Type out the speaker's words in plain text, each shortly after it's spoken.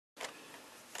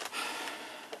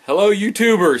Hello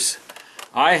YouTubers!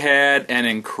 I had an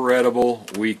incredible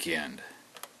weekend.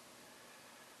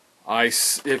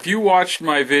 If you watched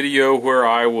my video where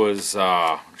I was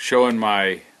showing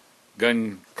my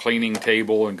gun cleaning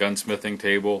table and gunsmithing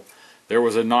table, there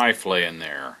was a knife laying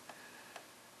there.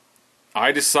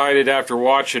 I decided after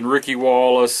watching Ricky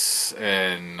Wallace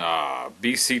and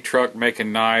BC Truck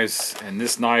making knives, and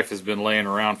this knife has been laying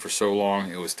around for so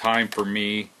long, it was time for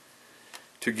me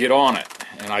to get on it.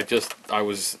 And I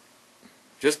was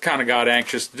just kind of got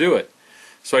anxious to do it.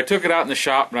 So I took it out in the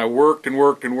shop and I worked and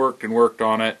worked and worked and worked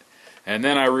on it. And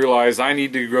then I realized I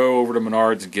need to go over to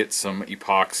Menards and get some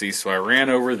epoxy. So I ran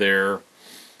over there,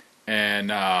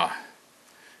 and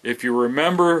if you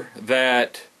remember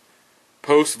that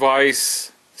post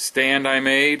vise stand I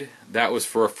made, that was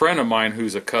for a friend of mine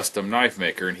who's a custom knife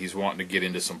maker, and he's wanting to get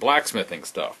into some blacksmithing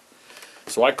stuff.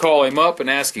 So I call him up and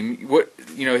ask him what,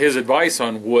 his advice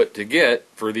on what to get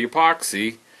for the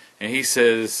epoxy, and he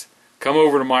says, come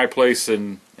over to my place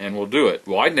and we'll do it.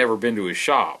 Well, I'd never been to his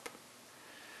shop,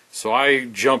 so I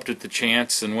jumped at the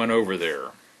chance and went over there.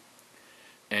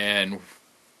 And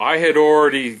I had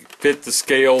already fit the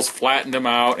scales, flattened them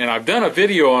out, and I've done a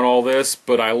video on all this,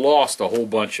 but I lost a whole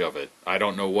bunch of it. I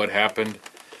don't know what happened.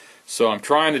 So I'm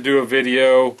trying to do a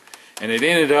video, and it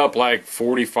ended up like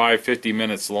 45-50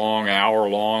 minutes long, an hour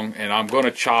long, and I'm going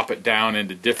to chop it down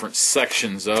into different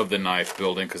sections of the knife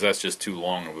building because that's just too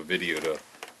long of a video to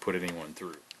put anyone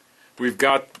through. We've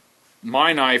got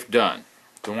my knife done,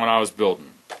 the one I was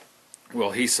building.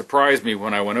 Well, he surprised me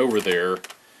when I went over there,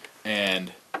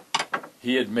 and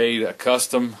he had made a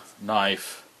custom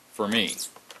knife for me.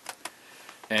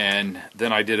 And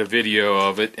then I did a video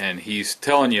of it, and he's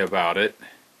telling you about it.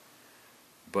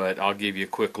 But I'll give you a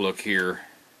quick look here.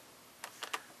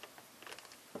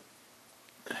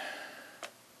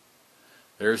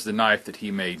 There's the knife that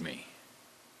he made me.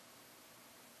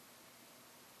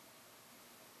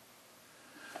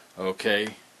 Okay,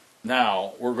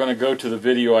 now we're going to go to the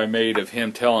video I made of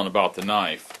him telling about the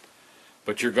knife.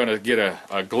 But you're going to get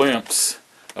a glimpse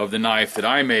of the knife that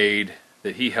I made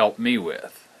that he helped me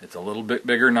with. It's a little bit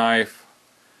bigger knife.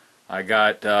 I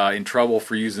got in trouble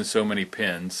for using so many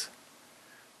pins.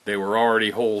 They were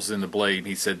already holes in the blade.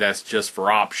 He said that's just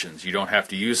for options. You don't have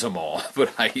to use them all.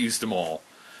 But I used them all.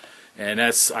 And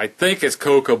that's, I think it's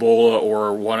Coca-Cola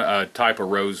or a type of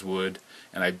rosewood.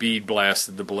 And I bead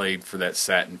blasted the blade for that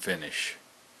satin finish.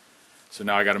 So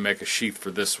now I got to make a sheath for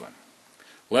this one.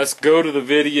 Let's go to the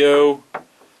video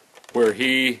where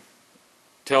he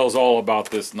tells all about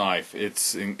this knife.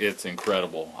 It's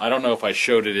incredible. I don't know if I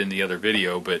showed it in the other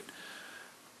video, but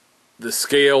the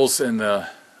scales and the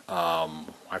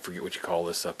I forget what you call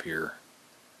this up here.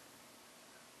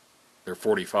 They're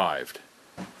 45'd.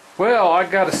 Well, I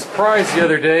got a surprise the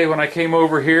other day when I came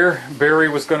over here. Barry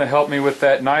was going to help me with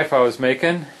that knife I was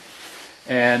making,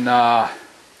 and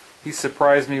he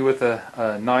surprised me with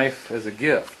a knife as a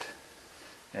gift.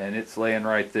 And it's laying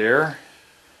right there.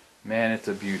 Man, it's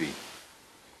a beauty.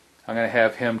 I'm going to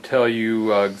have him tell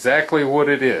you exactly what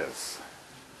it is.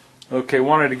 Okay,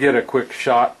 wanted to get a quick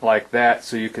shot like that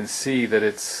so you can see that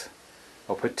it's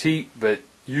a petite but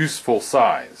useful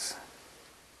size.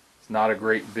 It's not a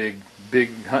great big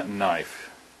hunting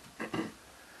knife.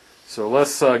 So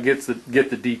let's get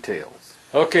the details.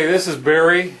 Okay, this is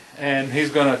Barry, and he's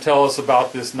going to tell us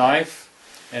about this knife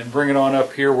and bring it on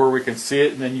up here where we can see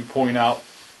it, and then you point out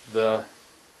the...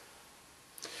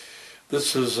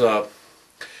 This is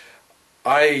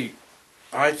I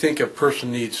think a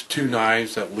person needs two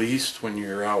knives at least when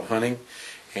you're out hunting,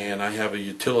 and I have a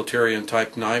utilitarian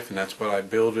type knife, and that's what I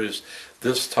build is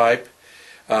this type.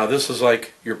 This is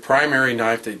like your primary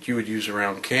knife that you would use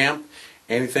around camp.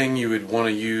 Anything you would want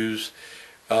to use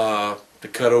to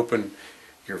cut open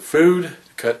your food,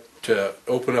 to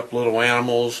open up little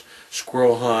animals,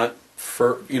 squirrel hunt,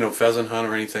 pheasant hunt,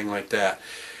 or anything like that.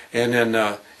 And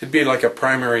then it'd be like a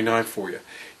primary knife for you.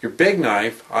 Your big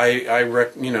knife,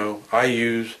 I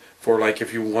use for like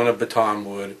if you want a baton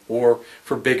wood or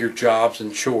for bigger jobs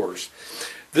and chores.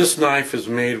 This knife is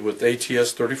made with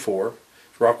ATS 34.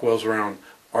 Rockwell's around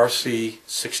RC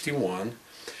 61.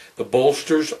 The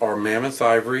bolsters are mammoth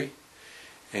ivory,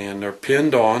 and they're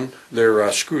pinned on.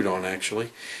 They're screwed on actually,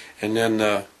 and then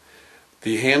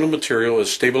the handle material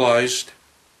is stabilized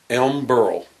elm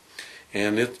burl.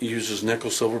 And it uses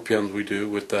nickel silver pins we do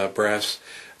with brass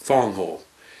thong hole.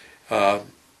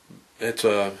 It's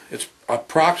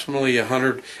approximately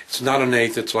 100. It's not an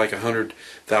eighth. It's like 100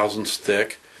 thousandths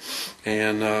thick,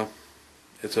 and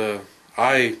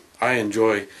I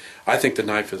enjoy. I think the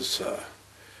knife is a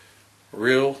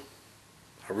real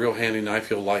handy knife.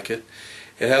 You'll like it.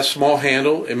 It has a small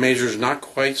handle. It measures not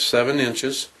quite 7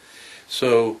 inches.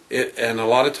 So and a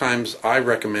lot of times I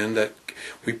recommend that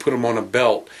we put them on a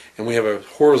belt and we have a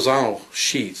horizontal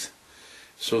sheath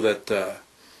so that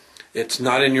it's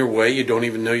not in your way. You don't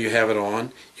even know you have it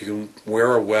on. You can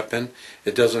wear a weapon.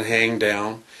 It doesn't hang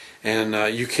down.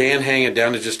 And you can hang it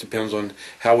down. It just depends on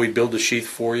how we build the sheath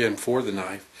for you and for the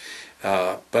knife.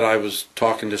 But I was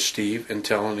talking to Steve and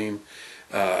telling him,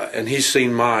 and he's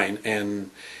seen mine,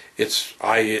 and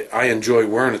I enjoy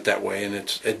wearing it that way, and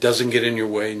it doesn't get in your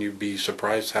way, and you'd be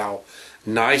surprised how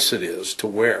nice it is to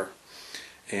wear.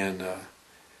 And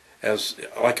as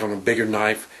like on a bigger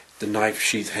knife, the knife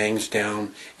sheath hangs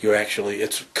down.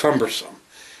 It's cumbersome,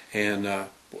 and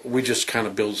we just kind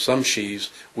of build some sheaths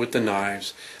with the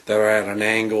knives that are at an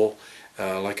angle,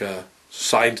 like a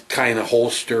side kind of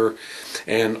holster,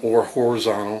 or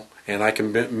horizontal. And I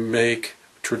can make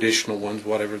traditional ones,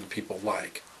 whatever the people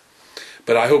like.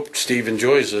 But I hope Steve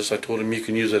enjoys this. I told him you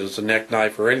can use it as a neck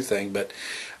knife or anything. But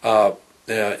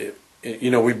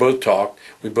we both talked.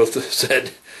 We both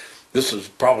said this is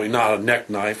probably not a neck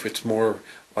knife. It's more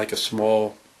like a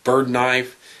small bird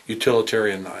knife,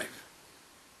 utilitarian knife.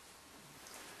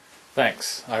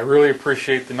 Thanks. I really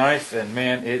appreciate the knife, and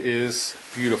man, it is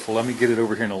beautiful. Let me get it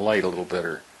over here in the light a little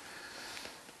better.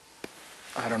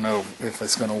 I don't know if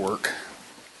it's going to work.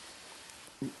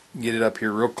 Get it up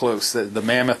here real close. The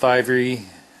mammoth ivory,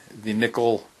 the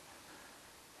nickel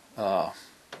silver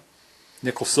pins,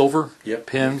 nickel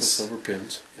silver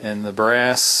pins, and the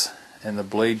brass and the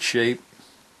blade shape.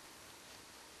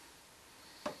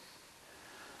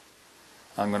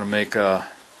 I'm going to make a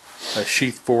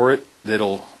sheath for it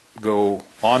that'll go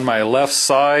on my left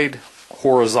side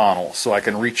horizontal, so I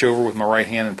can reach over with my right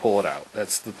hand and pull it out.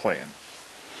 That's the plan.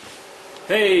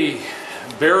 Hey,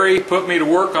 Barry put me to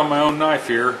work on my own knife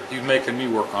here. He's making me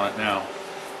work on it now.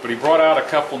 But he brought out a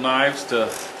couple knives to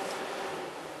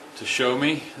show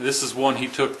me. This is one he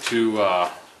took to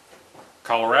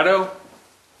Colorado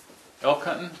elk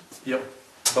hunting. Yep.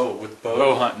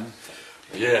 Bow hunting.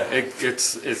 Yeah.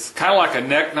 It's kind of like a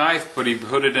neck knife, but he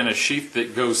put it in a sheath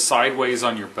that goes sideways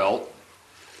on your belt,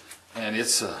 and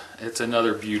it's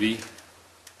another beauty.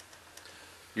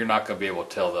 You're not going to be able to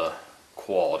tell the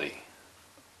quality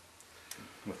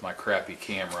with my crappy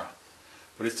camera,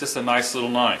 but it's just a nice little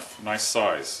knife, nice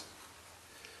size.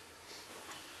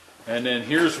 And then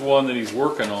here's one that he's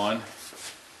working on.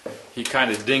 He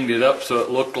kind of dinged it up so it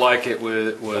looked like it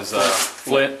was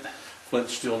flint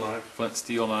steel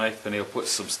knife, and he'll put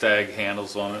some stag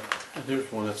handles on it. And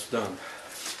here's one that's done.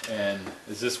 And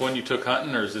is this one you took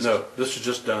hunting, or is this? No, this is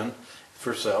just done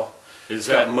for sale. Is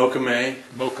Got that Mocha May,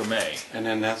 and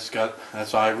then that's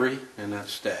ivory, and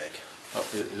that's stag.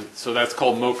 so that's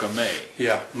called Mocha May.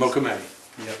 Yeah, Mocha May.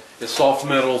 Yep. It's soft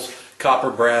metals, copper,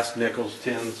 brass, nickels,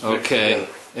 tins. Okay,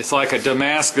 it's like a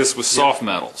Damascus with soft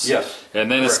metals. Yes. And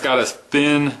then it's got a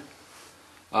thin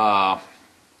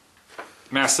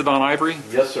Macedon ivory.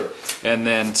 Yes, sir. And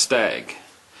then stag,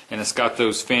 and it's got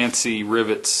those fancy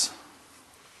rivets,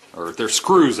 or they're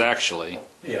screws actually.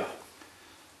 Yeah.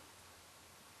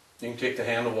 You can take the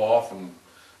handle off and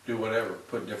do whatever,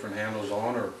 put different handles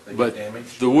on, or they But get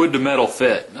damaged. the wood to metal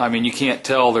fit. I mean, you can't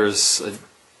tell they're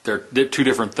two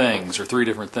different things or three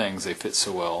different things. They fit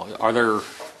so well.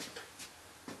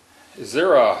 Is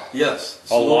there a Yes.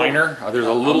 a liner? There's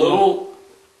a little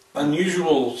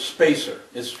unusual spacer.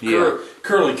 It's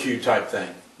curly Q type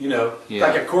thing. Yeah.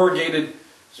 Like a corrugated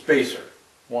spacer.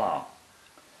 Wow.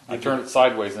 I turned it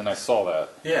sideways and I saw that.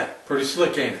 Yeah, pretty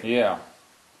slick, ain't it? Yeah.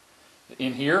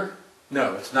 In here?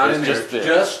 No, it's not It's in there. just there.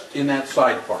 Just in that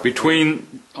side part.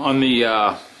 On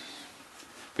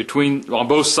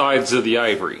both sides of the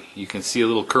ivory, you can see a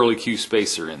little curly Q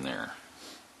spacer in there.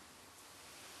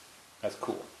 That's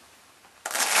cool.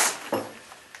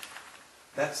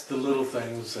 That's the little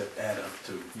things that add up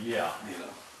to, Yeah.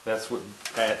 That's what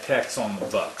tacks on the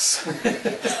bucks.